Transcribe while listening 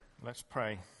Let's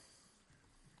pray.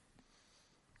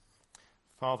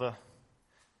 Father,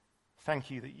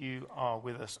 thank you that you are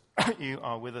with us. You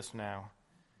are with us now.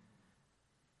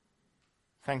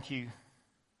 Thank you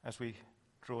as we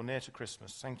draw near to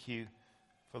Christmas. Thank you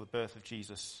for the birth of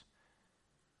Jesus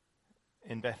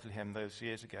in Bethlehem those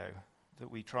years ago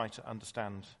that we try to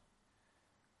understand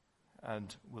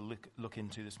and will look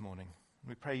into this morning.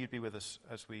 We pray you'd be with us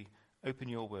as we open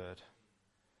your word.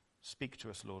 Speak to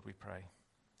us, Lord, we pray.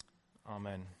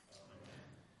 Amen.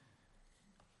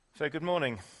 So good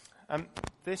morning.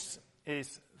 This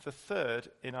is the third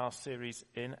in our series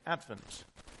in Advent.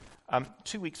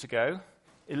 2 weeks ago,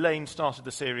 Elaine started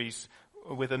the series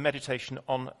with a meditation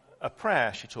on a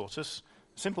prayer she taught us,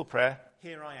 a simple prayer,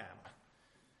 Here I Am.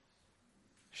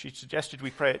 She suggested we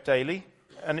pray it daily,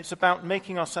 and it's about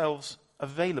making ourselves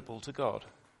available to God.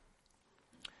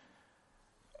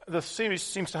 The series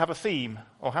seems to have a theme,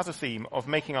 or has a theme, of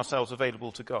making ourselves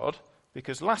available to God,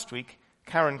 because last week,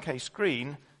 Karen Case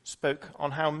Green spoke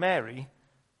on how Mary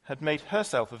had made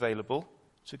herself available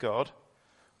to God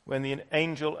when the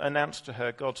angel announced to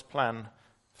her God's plan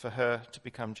for her to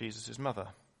become Jesus' mother.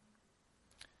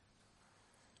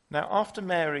 Now, after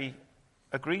Mary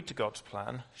agreed to God's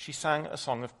plan, she sang a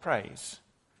song of praise.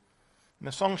 And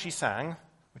the song she sang,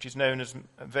 which is known as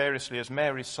variously as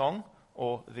Mary's Song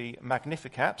or the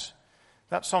Magnificat,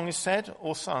 that song is said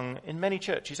or sung in many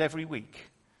churches every week.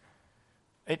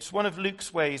 It's one of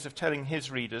Luke's ways of telling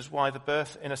his readers why the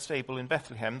birth in a stable in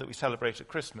Bethlehem that we celebrate at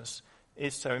Christmas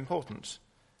is so important.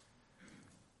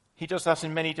 He does that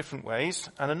in many different ways,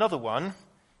 and another one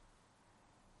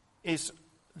is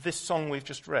this song we've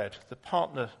just read, the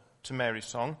partner to Mary's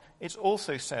song. It's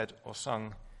also said or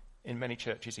sung in many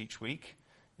churches each week.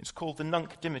 It's called the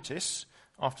Nunc Dimittis,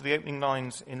 after the opening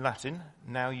lines in Latin,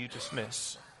 Now you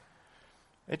dismiss.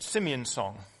 It's Simeon's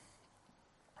song.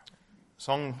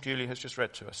 Song Julie has just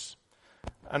read to us.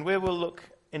 And we will look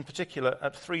in particular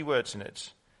at 3 words in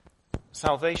it: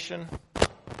 salvation,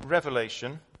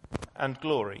 revelation, and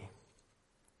glory.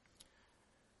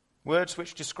 Words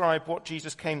which describe what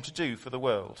Jesus came to do for the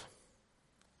world.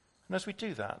 And as we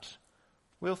do that,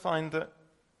 we'll find that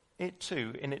it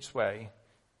too, in its way,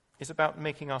 is about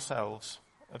making ourselves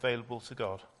available to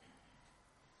God.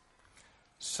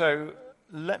 So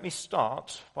let me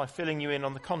start by filling you in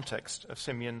on the context of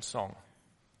Simeon's song.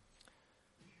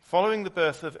 Following the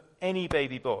birth of any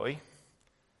baby boy,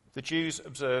 the Jews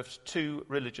observed 2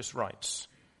 religious rites.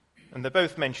 And they're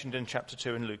both mentioned in chapter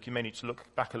 2 in Luke. You may need to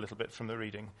look back a little bit from the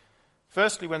reading.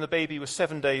 Firstly, when the baby was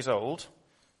 7 days old.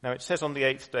 Now it says on the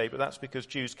 8th day, but that's because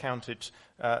Jews counted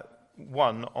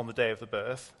 1 on the day of the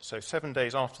birth. So 7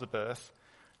 days after the birth,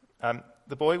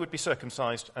 the boy would be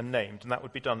circumcised and named, and that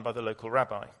would be done by the local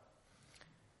rabbi.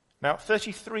 Now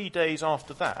 33 days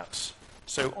after that,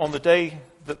 so on the day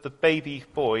that the baby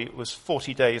boy was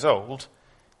 40 days old,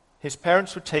 his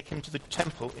parents would take him to the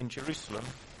temple in Jerusalem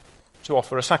to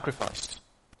offer a sacrifice.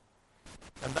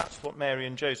 And that's what Mary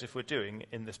and Joseph were doing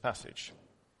in this passage.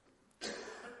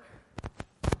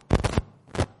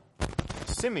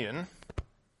 Simeon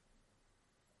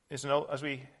is as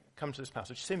we come to this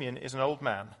passage, Simeon is an old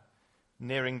man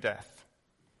nearing death.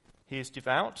 He is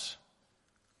devout.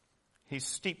 He's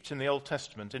steeped in the Old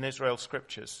Testament, in Israel's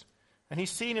scriptures. And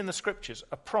he's seen in the scriptures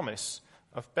a promise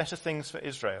of better things for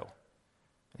Israel.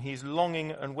 And he's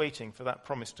longing and waiting for that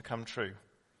promise to come true.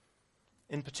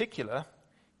 In particular,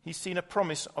 he's seen a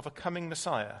promise of a coming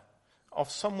Messiah, of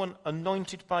someone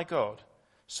anointed by God,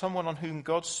 someone on whom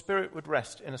God's Spirit would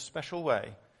rest in a special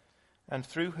way, and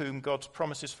through whom God's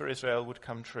promises for Israel would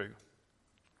come true.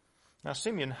 Now,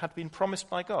 Simeon had been promised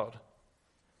by God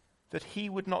that he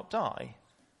would not die,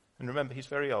 and remember, he's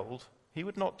very old, he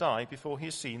would not die before he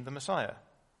has seen the Messiah.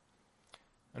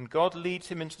 And God leads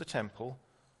him into the temple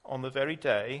on the very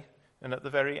day and at the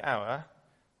very hour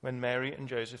when Mary and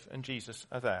Joseph and Jesus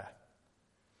are there.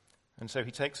 And so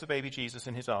he takes the baby Jesus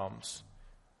in his arms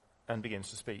and begins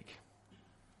to speak.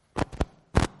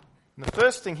 And the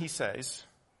first thing he says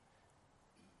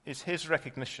is his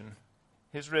recognition,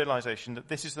 his realization that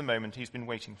this is the moment he's been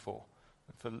waiting for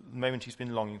the moment he's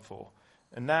been longing for.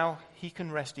 And now he can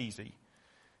rest easy.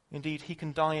 Indeed, he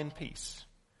can die in peace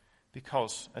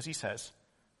because, as he says,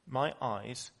 my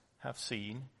eyes have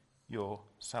seen your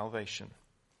salvation.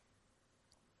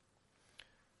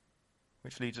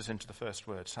 Which leads us into the first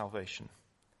word, salvation.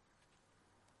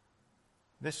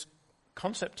 This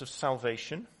concept of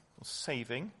salvation, or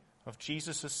saving, of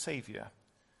Jesus as Saviour,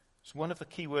 is one of the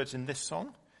key words in this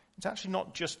song. It's actually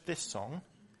not just this song,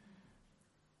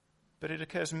 but it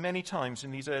occurs many times in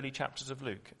these early chapters of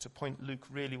Luke. It's a point Luke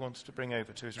really wants to bring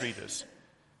over to his readers.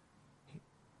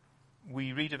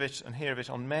 We read of it and hear of it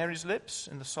on Mary's lips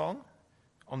in the song,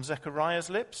 on Zechariah's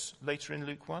lips later in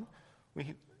Luke 1.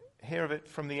 We hear of it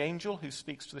from the angel who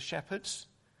speaks to the shepherds.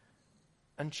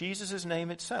 And Jesus'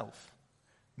 name itself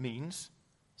means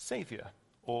Saviour,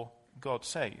 or God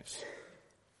saves.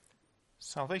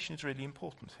 Salvation is really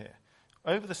important here.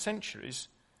 Over the centuries,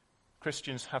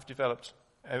 Christians have developed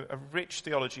a rich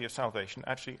theology of salvation.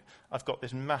 Actually, I've got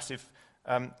this massive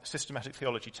systematic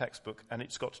theology textbook, and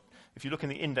it's got, if you look in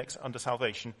the index under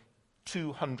salvation,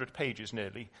 200 pages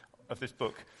nearly of this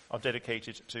book are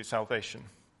dedicated to salvation.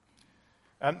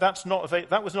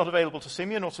 That was not available to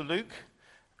Simeon or to Luke,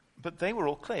 but they were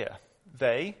all clear.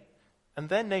 They and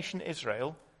their nation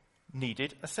Israel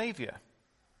needed a saviour.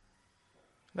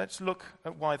 Let's look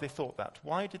at why they thought that.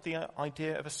 Why did the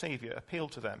idea of a saviour appeal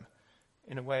to them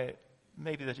in a way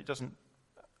maybe that it doesn't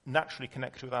naturally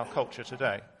connect with our culture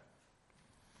today?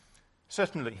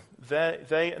 Certainly,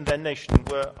 they and their nation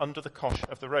were under the cosh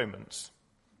of the Romans.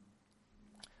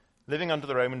 Living under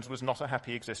the Romans was not a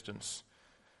happy existence.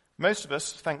 Most of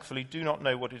us, thankfully, do not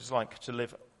know what it is like to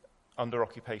live under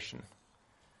occupation.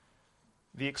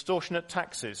 The extortionate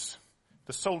taxes,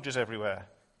 the soldiers everywhere,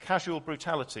 casual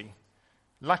brutality,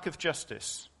 lack of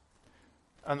justice,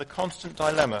 and the constant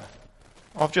dilemma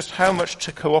of just how much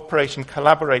to cooperate and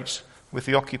collaborate with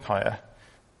the occupier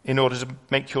in order to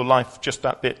make your life just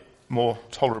that bit more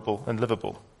tolerable and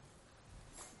livable.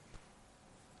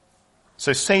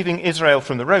 So saving Israel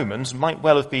from the Romans might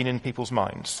well have been in people's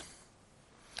minds.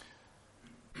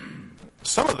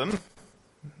 Some of them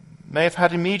may have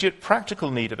had immediate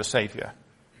practical need of a saviour.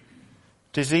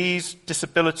 Disease,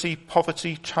 disability,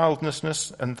 poverty,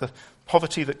 childlessness, and the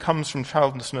poverty that comes from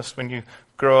childlessness when you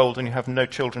grow old and you have no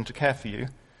children to care for you,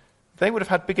 they would have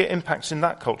had bigger impacts in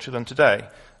that culture than today.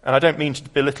 And I don't mean to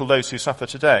belittle those who suffer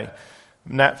today.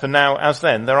 For now, as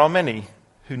then, there are many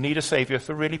who need a saviour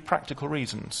for really practical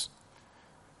reasons.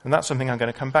 And that's something I'm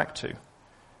going to come back to.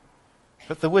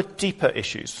 But there were deeper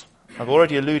issues. I've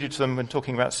already alluded to them when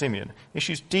talking about Simeon.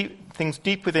 Things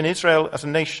deep within Israel as a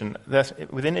nation,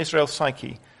 within Israel's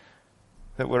psyche,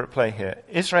 that were at play here.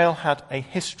 Israel had a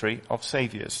history of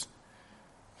saviours.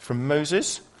 From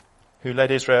Moses, who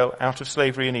led Israel out of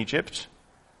slavery in Egypt,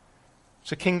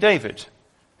 to King David,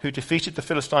 who defeated the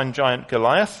Philistine giant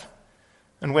Goliath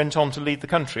and went on to lead the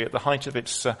country at the height of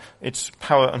its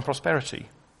power and prosperity.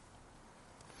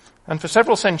 And for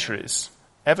several centuries,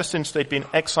 ever since they'd been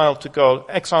exiled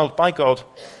by God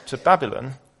to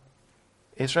Babylon,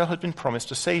 Israel had been promised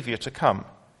a saviour to come.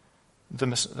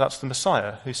 That's the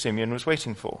Messiah who Simeon was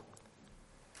waiting for.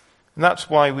 And that's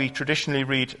why we traditionally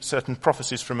read certain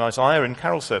prophecies from Isaiah in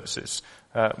carol services,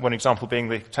 one example being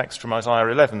the text from Isaiah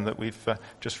 11 that we've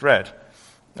just read.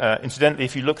 Incidentally,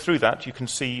 if you look through that, you can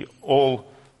see all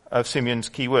of Simeon's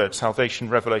key words, salvation,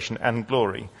 revelation, and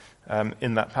glory,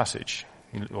 in that passage.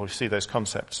 You'll see those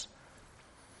concepts.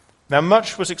 Now,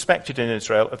 much was expected in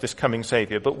Israel of this coming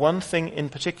Saviour, but one thing in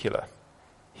particular: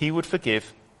 he would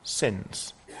forgive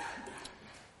sins.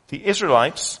 The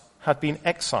Israelites had been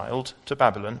exiled to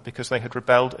Babylon because they had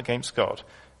rebelled against God.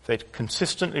 They'd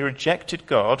consistently rejected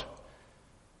God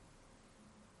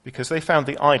because they found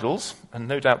the idols, and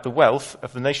no doubt the wealth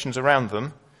of the nations around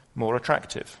them, more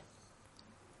attractive.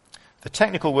 The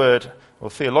technical word, or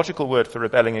theological word for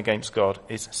rebelling against God,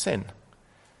 is sin.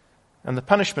 And the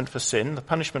punishment for sin, the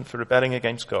punishment for rebelling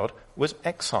against God, was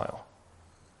exile.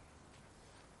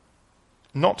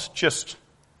 Not just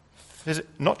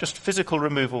physical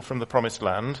removal from the promised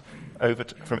land,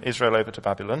 from Israel over to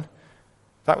Babylon.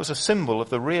 That was a symbol of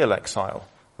the real exile,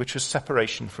 which was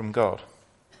separation from God.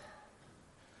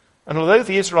 And although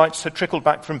the Israelites had trickled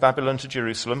back from Babylon to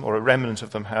Jerusalem, or a remnant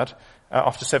of them had,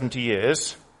 after 70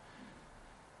 years,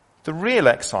 the real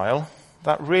exile,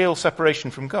 that real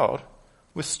separation from God,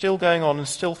 was still going on and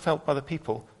still felt by the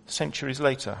people centuries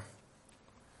later.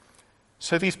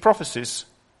 So these prophecies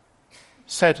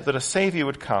said that a saviour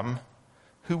would come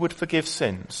who would forgive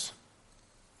sins.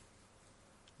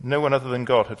 No one other than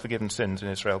God had forgiven sins in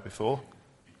Israel before,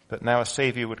 but now a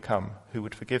saviour would come who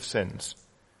would forgive sins,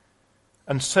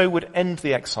 and so would end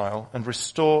the exile and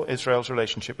restore Israel's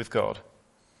relationship with God.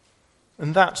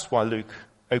 And that's why Luke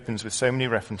opens with so many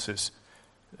references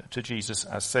to Jesus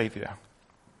as saviour.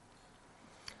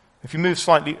 If you move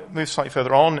slightly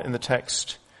further on in the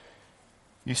text,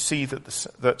 you see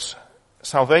that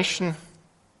salvation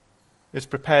is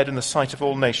prepared in the sight of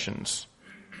all nations.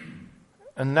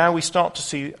 And now we start to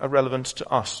see a relevance to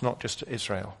us, not just to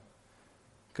Israel.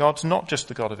 God's not just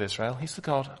the God of Israel, he's the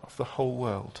God of the whole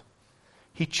world.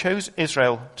 He chose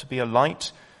Israel to be a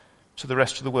light to the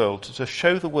rest of the world, to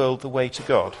show the world the way to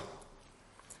God.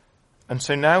 And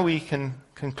so now we can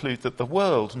conclude that the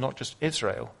world, not just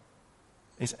Israel,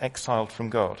 is exiled from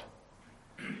God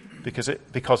because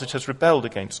it has rebelled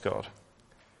against God.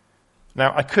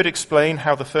 Now, I could explain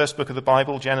how the first book of the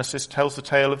Bible, Genesis, tells the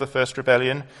tale of the first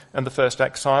rebellion and the first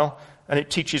exile, and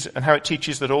how it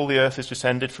teaches that all the earth is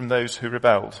descended from those who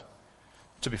rebelled.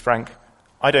 To be frank,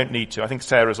 I don't need to. I think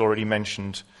Sarah's already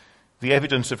mentioned the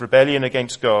evidence of rebellion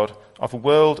against God, of a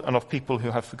world and of people who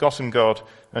have forgotten God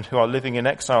and who are living in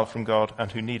exile from God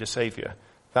and who need a saviour.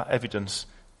 That evidence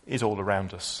is all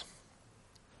around us.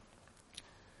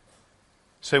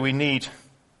 So we need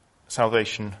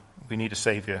salvation, we need a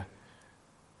saviour,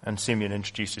 and Simeon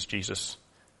introduces Jesus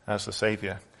as the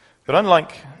saviour. But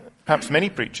unlike perhaps many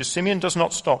preachers, Simeon does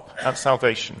not stop at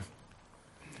salvation.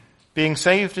 Being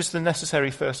saved is the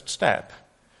necessary first step,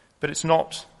 but it's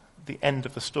not the end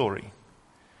of the story.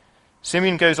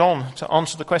 Simeon goes on to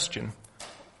answer the question,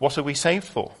 what are we saved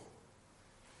for?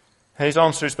 His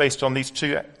answer is based on these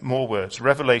two more words,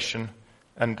 revelation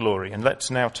and glory. And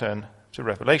let's now turn to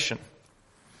revelation.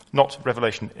 Not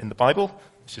revelation in the Bible.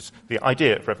 This is the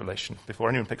idea of revelation before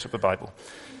anyone picks up the Bible.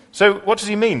 So what does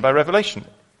he mean by revelation?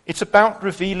 It's about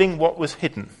revealing what was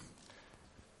hidden.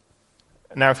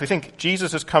 Now, if we think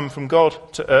Jesus has come from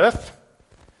God to earth,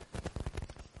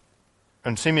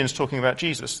 and Simeon's talking about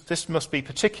Jesus, this must be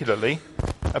particularly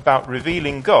about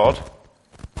revealing God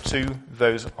to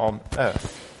those on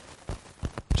earth.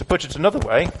 To put it another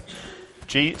way,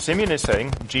 Simeon is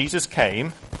saying Jesus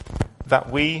came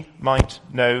that we might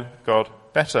know God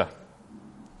better.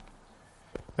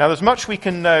 Now, there's much we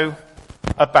can know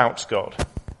about God.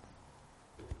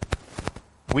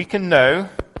 We can know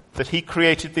that he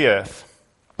created the earth.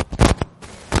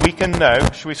 We can know,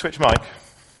 shall we switch mic?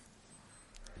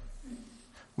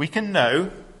 We can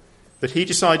know that he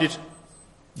decided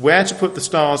where to put the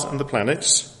stars and the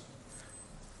planets,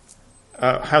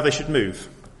 how they should move.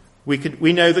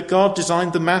 We know that God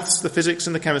designed the maths, the physics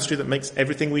and the chemistry that makes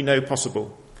everything we know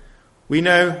possible. We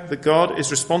know that God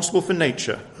is responsible for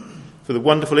nature, for the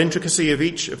wonderful intricacy of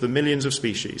each of the millions of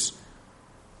species.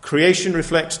 Creation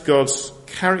reflects God's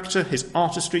character, his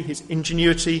artistry, his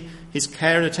ingenuity, his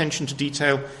care and attention to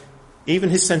detail, even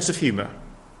his sense of humour.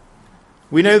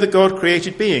 We know that God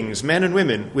created beings, men and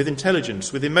women, with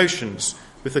intelligence, with emotions,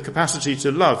 with the capacity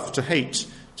to love, to hate,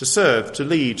 to serve, to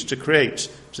lead, to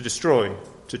create, to destroy,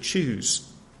 to choose.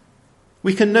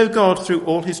 We can know God through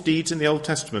all his deeds in the Old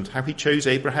Testament, how he chose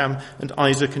Abraham and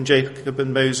Isaac and Jacob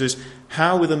and Moses,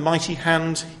 how with a mighty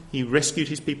hand he rescued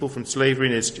his people from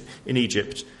slavery in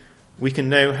Egypt. We can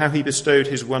know how he bestowed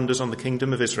his wonders on the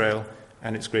kingdom of Israel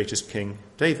and its greatest king,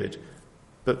 David.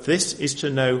 But this is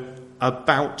to know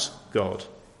about God.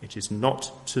 It is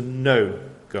not to know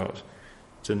God,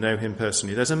 to know him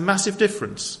personally. There's a massive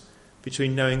difference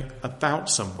between knowing about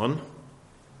someone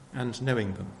and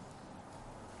knowing them.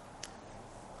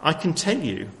 I can tell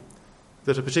you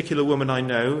that a particular woman I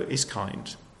know is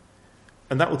kind,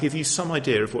 and that will give you some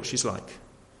idea of what she's like.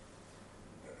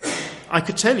 I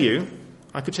could tell you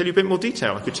a bit more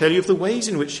detail. I could tell you of the ways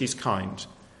in which she's kind.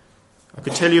 I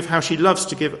could tell you of how she loves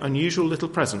to give unusual little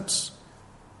presents.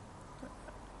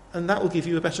 And that will give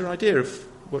you a better idea of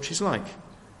what she's like.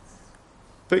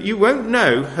 But you won't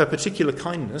know her particular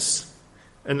kindness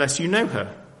unless you know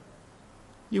her.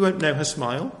 You won't know her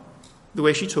smile, the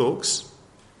way she talks,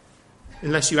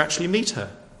 unless you actually meet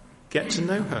her, get to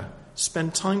know her,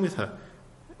 spend time with her,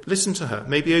 listen to her,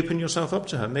 maybe open yourself up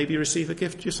to her, maybe receive a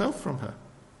gift yourself from her.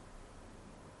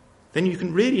 Then you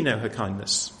can really know her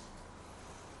kindness.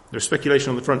 There's speculation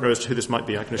on the front row as to who this might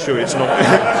be. I can assure you it's not.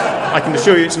 I can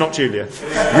assure you it's not Julia.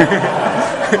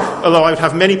 Although I would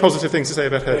have many positive things to say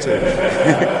about her too.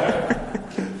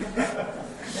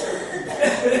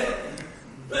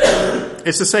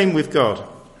 It's the same with God.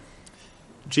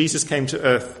 Jesus came to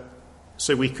earth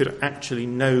so we could actually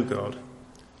know God,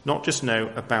 not just know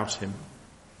about him.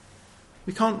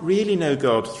 We can't really know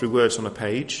God through words on a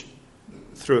page,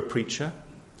 through a preacher,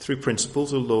 through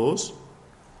principles or laws.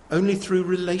 Only through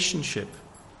relationship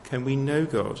can we know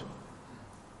God.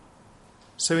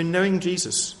 So in knowing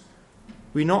Jesus,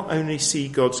 we not only see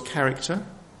God's character,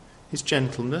 his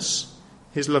gentleness,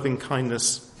 his loving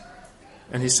kindness,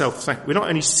 and his self-sacrifice. We not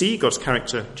only see God's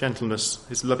character, gentleness,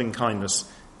 his loving kindness,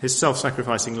 his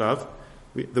self-sacrificing love,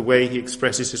 the way he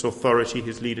expresses his authority,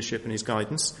 his leadership, and his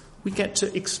guidance, we get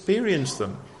to experience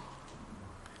them.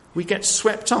 We get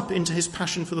swept up into his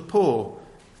passion for the poor,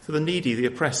 for the needy, the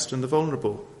oppressed, and the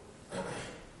vulnerable.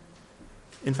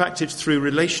 In fact, it's through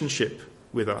relationship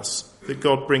with us that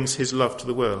God brings his love to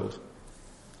the world.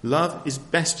 Love is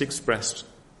best expressed,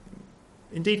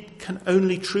 indeed can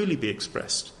only truly be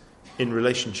expressed, in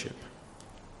relationship.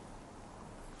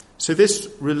 So this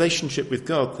relationship with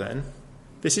God, then,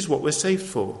 this is what we're saved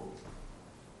for.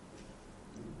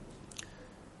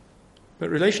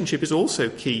 But relationship is also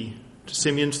key to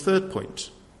Simeon's third point,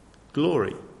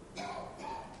 glory.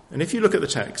 And if you look at the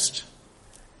text,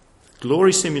 the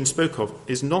glory Simeon spoke of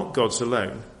is not God's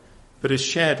alone, but is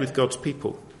shared with God's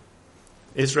people.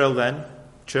 Israel then,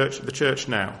 the church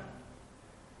now.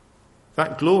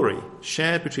 That glory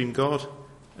shared between God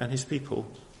and his people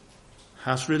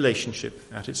has relationship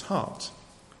at its heart.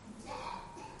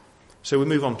 So we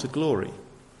move on to glory.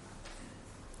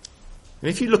 And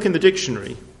if you look in the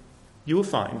dictionary, you will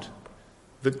find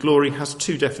that glory has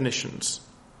two definitions.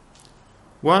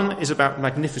 One is about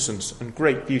magnificence and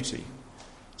great beauty.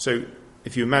 So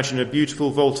if you imagine a beautiful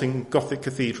vaulting Gothic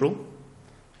cathedral,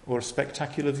 or a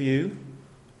spectacular view,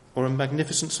 or a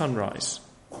magnificent sunrise,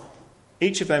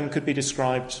 each of them could be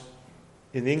described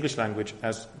in the English language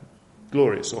as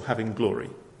glorious or having glory.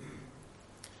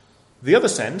 The other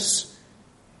sense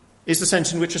is the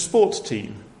sense in which a sports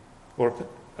team or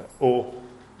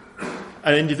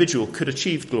an individual could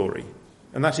achieve glory,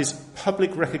 and that is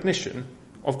public recognition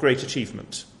of great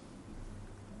achievement.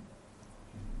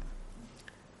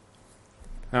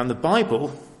 Now, in the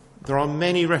Bible, there are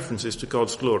many references to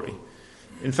God's glory.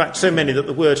 In fact, so many that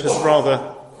the word has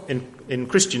rather, in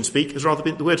Christian speak,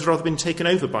 the word has rather been taken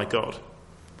over by God.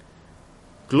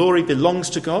 Glory belongs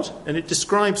to God, and it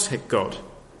describes God.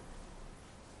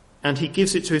 And he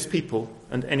gives it to his people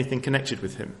and anything connected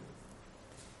with him.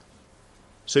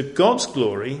 So God's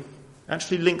glory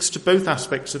actually links to both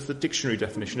aspects of the dictionary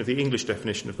definition, of the English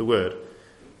definition of the word.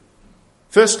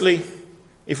 Firstly,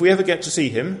 if we ever get to see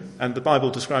him, and the Bible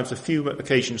describes a few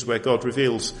occasions where God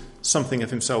reveals something of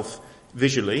himself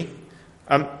visually,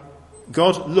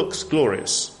 God looks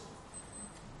glorious.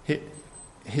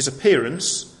 His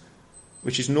appearance,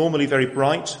 which is normally very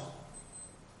bright,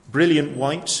 brilliant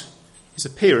white, his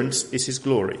appearance is his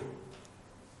glory.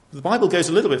 The Bible goes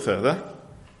a little bit further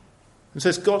and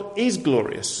says God is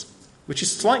glorious, which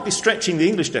is slightly stretching the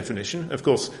English definition. Of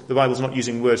course, the Bible's not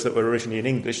using words that were originally in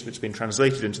English, that's been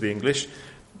translated into the English.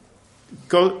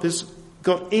 God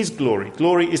is glory.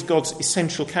 Glory is God's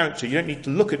essential character. You don't need to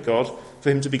look at God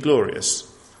for him to be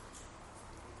glorious.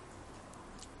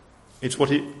 It's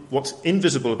what's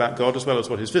invisible about God as well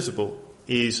as what is visible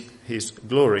is his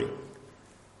glory.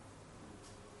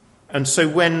 And so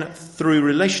when, through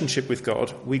relationship with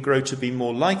God, we grow to be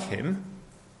more like him,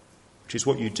 which is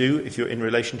what you do if you're in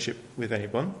relationship with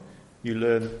anyone, you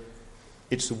learn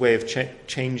it's a way of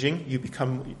changing.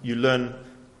 You learn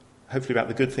hopefully about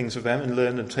the good things of them and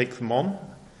learn and take them on.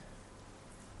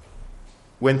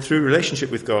 When through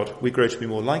relationship with God we grow to be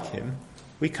more like him,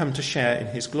 we come to share in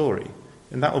his glory.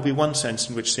 And that will be one sense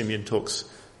in which Simeon talks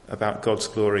about God's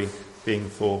glory being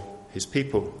for his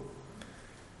people.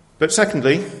 But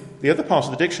secondly, the other part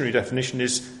of the dictionary definition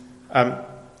is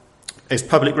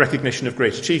public recognition of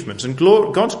great achievements. And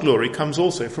God's glory comes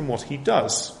also from what he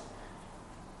does.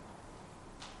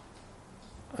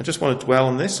 I just want to dwell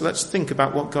on this. Let's think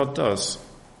about what God does.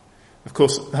 Of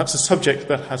course, that's a subject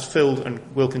that has filled and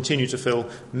will continue to fill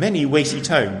many weighty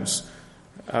tomes.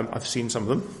 I've seen some of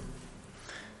them.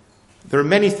 There are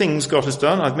many things God has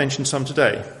done. I've mentioned some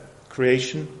today.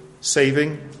 Creation,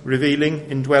 saving, revealing,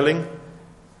 indwelling.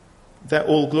 They're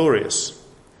all glorious.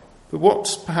 But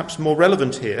what's perhaps more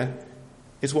relevant here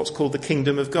is what's called the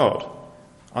kingdom of God.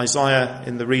 Isaiah,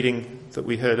 in the reading that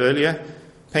we heard earlier,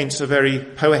 paints a very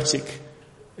poetic,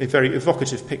 a very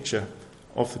evocative picture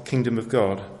of the kingdom of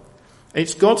God.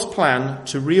 It's God's plan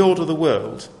to reorder the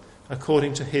world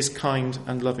according to his kind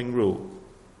and loving rule.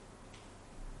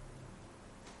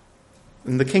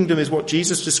 And the kingdom is what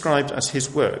Jesus described as his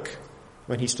work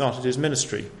when he started his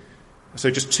ministry.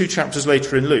 So just 2 chapters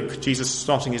later in Luke, Jesus is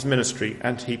starting his ministry,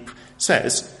 and he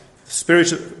says,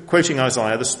 quoting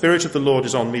Isaiah, "The Spirit of the Lord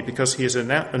is on me because he has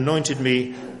anointed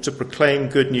me to proclaim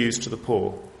good news to the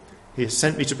poor. He has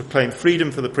sent me to proclaim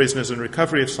freedom for the prisoners and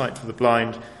recovery of sight for the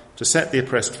blind, to set the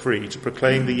oppressed free, to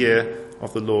proclaim the year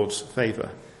of the Lord's favour."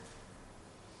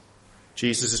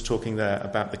 Jesus is talking there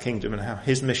about the kingdom and how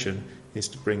his mission is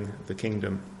to bring the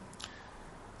kingdom.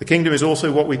 The kingdom is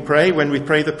also what we pray when we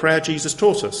pray the prayer Jesus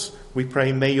taught us. We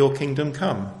pray, "May your kingdom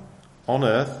come, on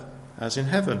earth as in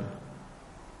heaven."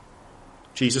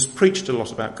 Jesus preached a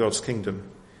lot about God's kingdom.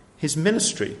 His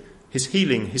ministry, his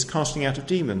healing, his casting out of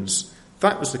demons,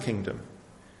 that was the kingdom.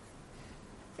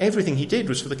 Everything he did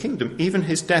was for the kingdom, even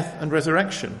his death and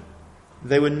resurrection.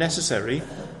 They were necessary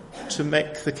to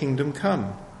make the kingdom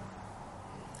come.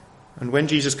 And when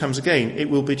Jesus comes again, it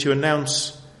will be to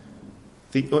announce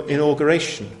the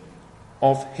inauguration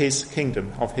of his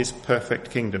kingdom, of his perfect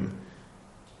kingdom,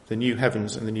 the new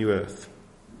heavens and the new earth.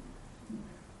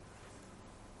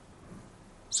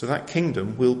 So that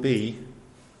kingdom will be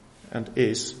and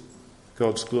is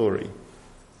God's glory.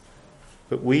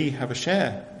 But we have a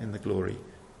share in the glory.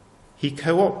 He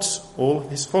co-opts all of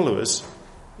his followers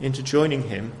into joining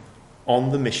him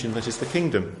on the mission that is the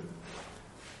kingdom.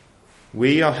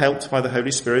 We are helped by the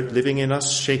Holy Spirit living in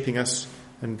us, shaping us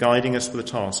and guiding us for the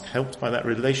task, helped by that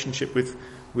relationship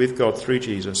with God through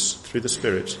Jesus, through the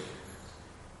Spirit.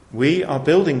 We are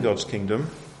building God's kingdom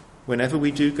whenever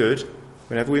we do good,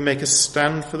 whenever we make a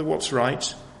stand for what's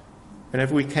right,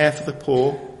 whenever we care for the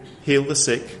poor, heal the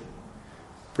sick,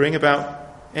 bring about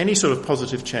any sort of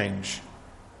positive change.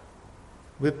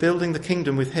 We're building the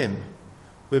kingdom with him.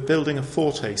 We're building a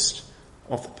foretaste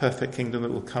of the perfect kingdom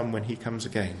that will come when he comes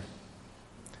again.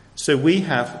 So we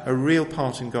have a real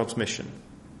part in God's mission.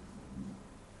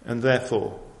 And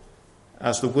therefore,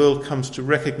 as the world comes to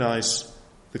recognize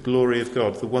the glory of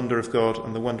God, the wonder of God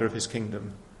and the wonder of his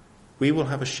kingdom, we will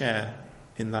have a share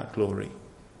in that glory.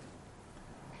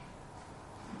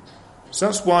 So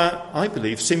that's why I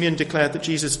believe Simeon declared that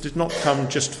Jesus did not come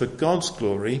just for God's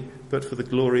glory, but for the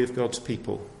glory of God's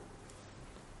people.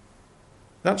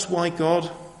 That's why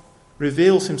God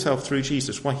reveals himself through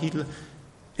Jesus, why he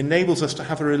enables us to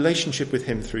have a relationship with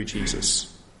him through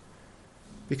Jesus.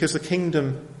 Because the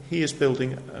kingdom he is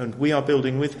building and we are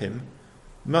building with him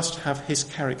must have his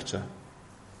character.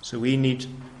 So we need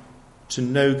to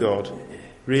know God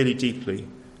really deeply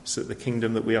so that the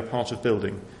kingdom that we are part of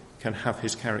building can have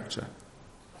his character.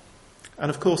 And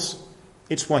of course,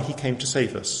 it's why he came to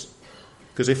save us.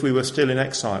 Because if we were still in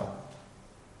exile,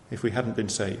 if we hadn't been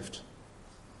saved,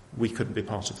 we couldn't be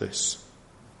part of this.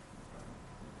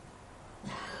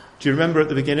 Do you remember at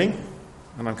the beginning,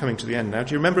 and I'm coming to the end now,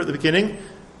 do you remember at the beginning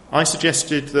I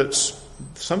suggested that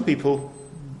some people,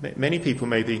 many people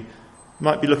maybe,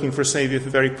 might be looking for a saviour for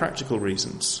very practical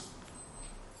reasons.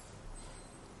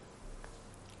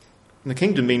 And the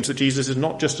kingdom means that Jesus is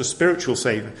not just a spiritual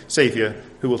saviour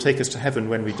who will take us to heaven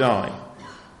when we die.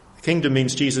 The kingdom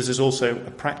means Jesus is also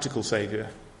a practical saviour.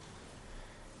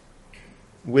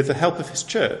 With the help of his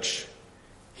church,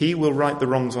 he will right the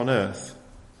wrongs on earth.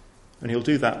 And he'll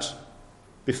do that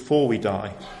before we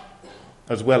die,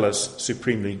 as well as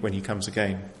supremely when he comes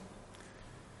again.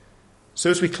 So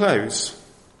as we close,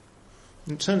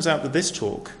 it turns out that this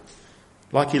talk,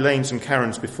 like Elaine's and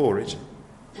Karen's before it,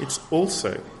 it's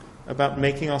also about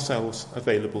making ourselves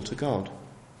available to God.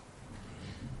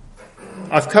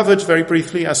 I've covered very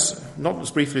briefly, not as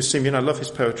briefly as Simeon, I love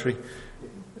his poetry,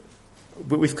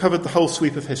 but we've covered the whole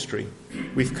sweep of history.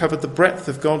 We've covered the breadth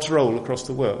of God's role across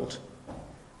the world.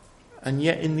 And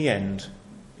yet, in the end,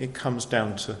 it comes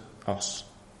down to us.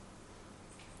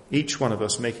 Each one of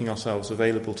us making ourselves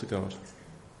available to God.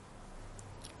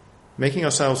 Making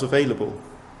ourselves available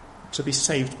to be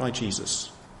saved by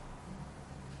Jesus.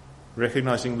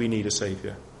 Recognizing we need a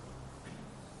saviour.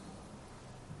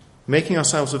 Making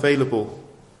ourselves available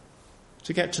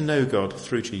to get to know God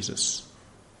through Jesus.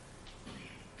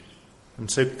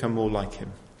 And so become more like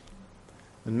him.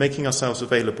 And making ourselves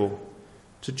available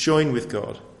to join with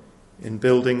God in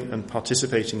building and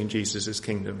participating in Jesus'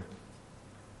 kingdom,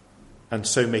 and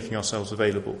so making ourselves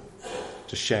available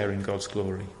to share in God's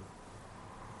glory.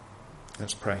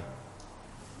 Let's pray.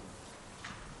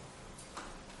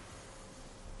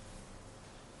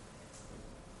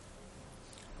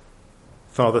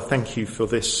 Father, thank you for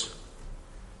this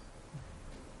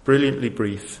brilliantly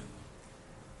brief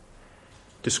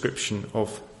description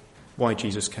of why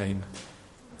Jesus came.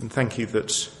 And thank you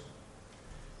that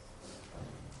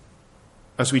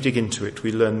as we dig into it,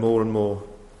 we learn more and more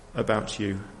about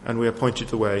you, and we are pointed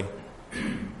the way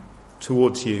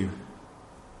towards you,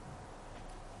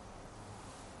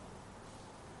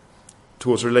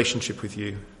 towards relationship with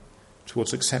you,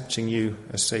 towards accepting you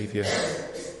as Saviour,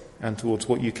 and towards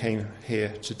what you came here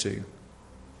to do.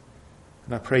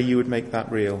 And I pray you would make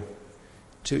that real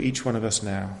to each one of us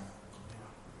now.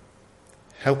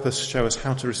 Help us, show us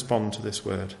how to respond to this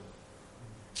word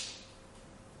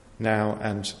now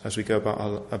and as we go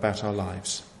about our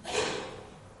lives.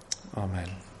 Amen.